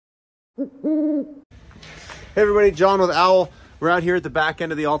Hey everybody, John with Owl. We're out here at the back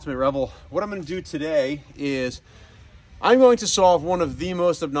end of the Ultimate Revel. What I'm going to do today is I'm going to solve one of the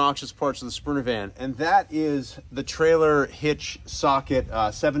most obnoxious parts of the Sprinter van, and that is the trailer hitch socket,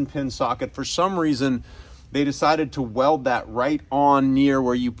 7-pin socket. For some reason, they decided to weld that right on near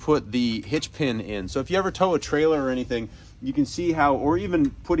where you put the hitch pin in. So if you ever tow a trailer or anything, you can see how, or even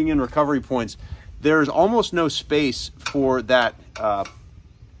putting in recovery points, there's almost no space for that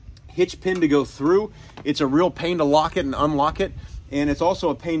hitch pin to go through. It's a real pain to lock it and unlock it, and it's also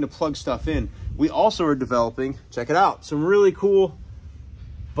a pain to plug stuff in. We also are developing, check it out, some really cool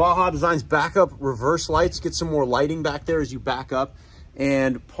Baja Designs backup reverse lights. Get some more lighting back there as you back up.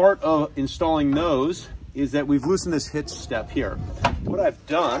 And part of installing those is that we've loosened this hitch step here. What I've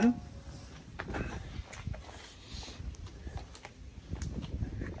done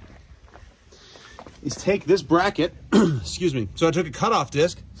is take this bracket, excuse me. So I took a cutoff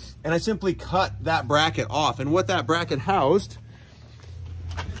disc and I simply cut that bracket off. And what that bracket housed,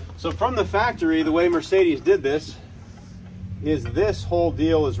 so from the factory, the way Mercedes did this is this whole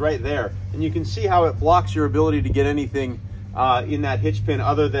deal is right there. And you can see how it blocks your ability to get anything in that hitch pin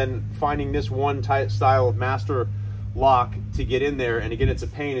other than finding this one style of master lock to get in there. And again, it's a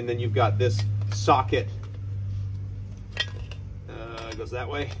pain. And then you've got this socket, goes that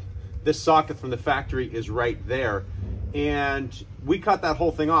way. This socket from the factory is right there. And we cut that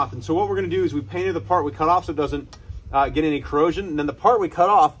whole thing off. And so what we're gonna do is we painted the part we cut off so it doesn't get any corrosion. And then the part we cut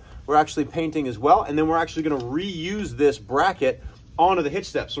off, we're actually painting as well. And then we're actually gonna reuse this bracket onto the hitch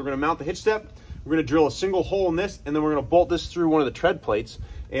step. So we're gonna mount the hitch step, we're gonna drill a single hole in this, and then we're gonna bolt this through one of the tread plates.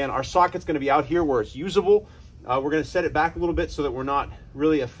 And our socket's gonna be out here where it's usable. We're gonna set it back a little bit so that we're not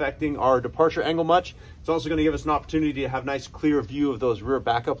really affecting our departure angle much. It's also gonna give us an opportunity to have nice clear view of those rear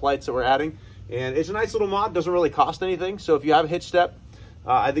backup lights that we're adding. And it's a nice little mod, doesn't really cost anything. So if you have a hitch step,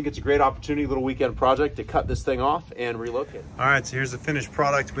 I think it's a great opportunity, little weekend project to cut this thing off and relocate. All right, so here's the finished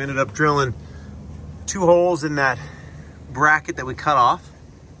product. We ended up drilling 2 holes in that bracket that we cut off.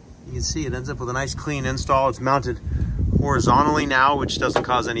 You can see it ends up with a nice clean install. It's mounted horizontally now, which doesn't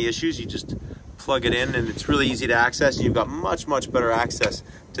cause any issues. You just plug it in and it's really easy to access. You've got much better access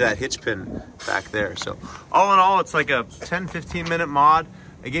to that hitch pin back there. So all in all, it's like a 10-15 minute mod.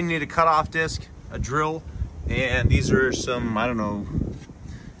 Again, you need a cutoff disc, a drill, and these are some, I don't know,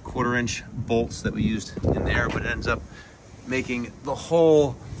 1/4-inch bolts that we used in there, but it ends up making the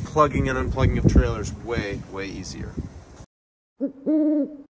whole plugging and unplugging of trailers way easier.